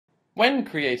When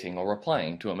creating or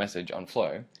replying to a message on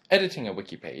FLO, editing a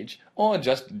wiki page, or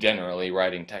just generally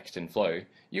writing text in FLO,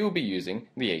 you will be using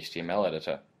the HTML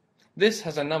editor. This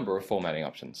has a number of formatting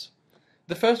options.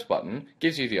 The first button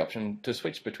gives you the option to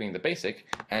switch between the basic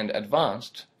and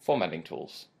advanced formatting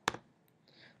tools.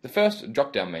 The first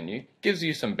drop-down menu gives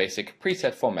you some basic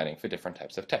preset formatting for different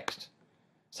types of text,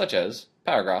 such as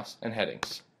paragraphs and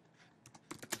headings.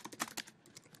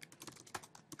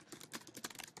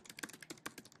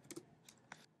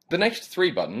 The next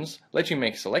three buttons let you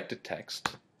make selected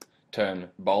text turn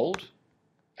bold,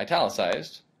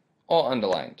 italicized, or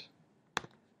underlined.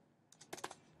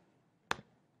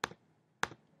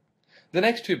 The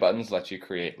next two buttons let you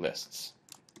create lists.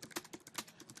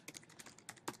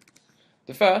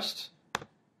 The first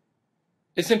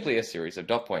is simply a series of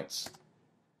dot points.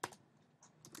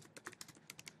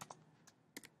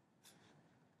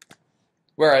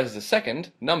 Whereas the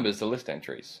second numbers the list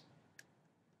entries.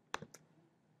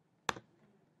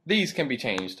 These can be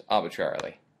changed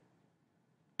arbitrarily.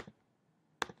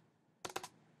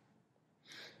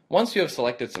 Once you have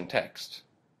selected some text,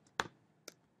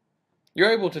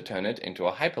 you're able to turn it into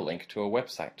a hyperlink to a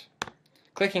website.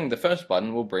 Clicking the first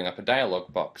button will bring up a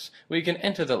dialog box where you can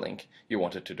enter the link you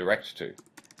want it to direct to.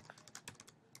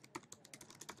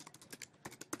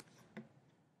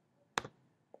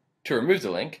 To remove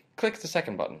the link, click the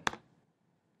second button.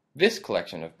 This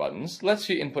collection of buttons lets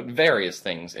you input various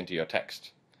things into your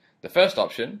text. The first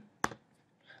option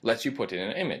lets you put in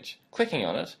an image. Clicking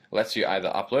on it lets you either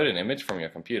upload an image from your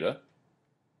computer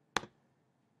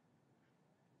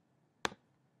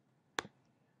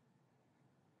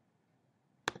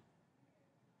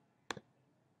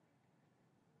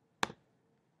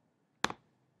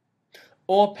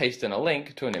or paste in a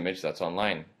link to an image that's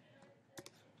online.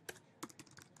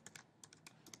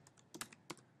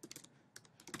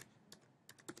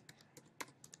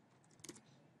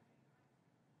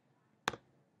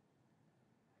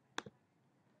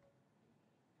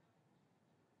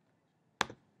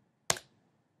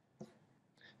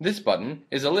 This button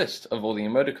is a list of all the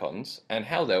emoticons and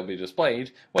how they'll be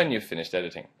displayed when you've finished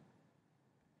editing.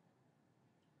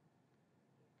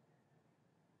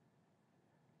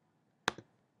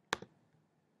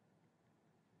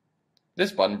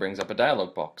 This button brings up a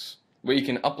dialog box where you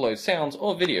can upload sounds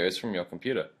or videos from your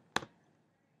computer.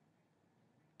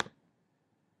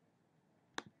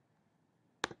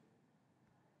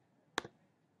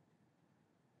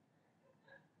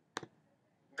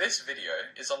 This video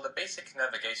is on the basic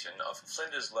navigation of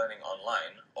Flinders Learning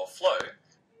Online, or FLO.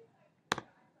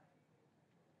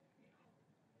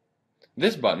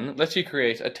 This button lets you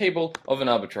create a table of an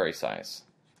arbitrary size.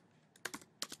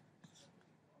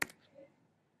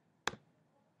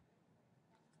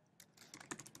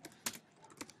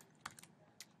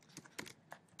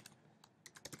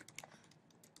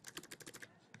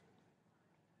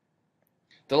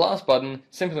 The last button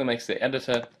simply makes the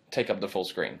editor take up the full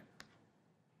screen.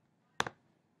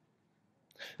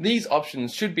 These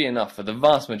options should be enough for the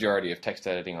vast majority of text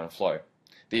editing on FLO.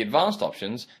 The advanced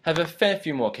options have a fair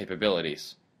few more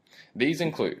capabilities. These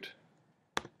include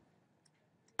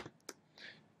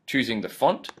choosing the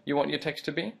font you want your text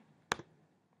to be,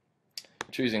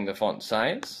 choosing the font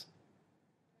size,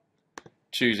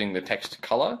 choosing the text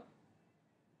color,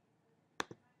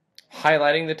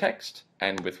 highlighting the text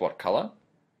and with what color,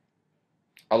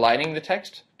 aligning the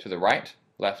text to the right,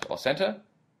 left, or center,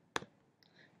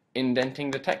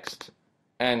 indenting the text,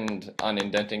 and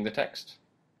unindenting the text.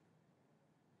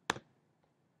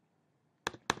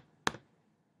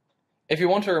 If you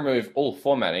want to remove all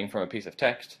formatting from a piece of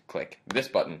text, click this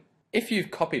button. If you've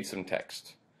copied some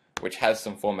text, which has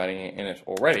some formatting in it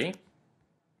already,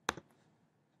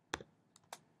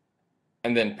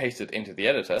 and then paste it into the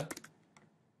editor,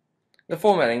 the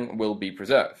formatting will be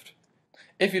preserved.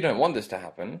 If you don't want this to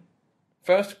happen,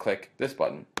 first click this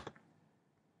button,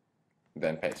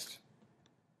 then paste.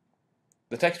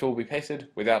 The text will be pasted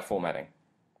without formatting.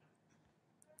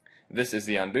 This is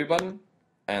the undo button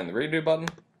and the redo button.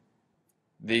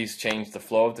 These change the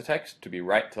flow of the text to be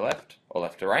right to left or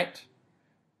left to right.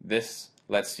 This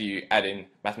lets you add in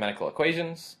mathematical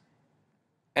equations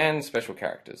and special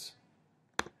characters.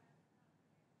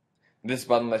 This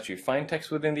button lets you find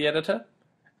text within the editor,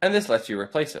 and this lets you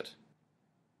replace it.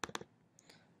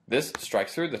 This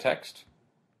strikes through the text,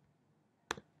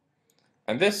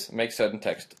 and this makes certain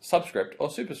text subscript or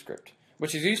superscript,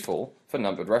 which is useful for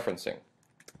numbered referencing.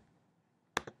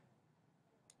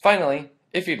 Finally,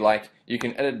 if you'd like, you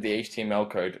can edit the HTML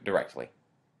code directly.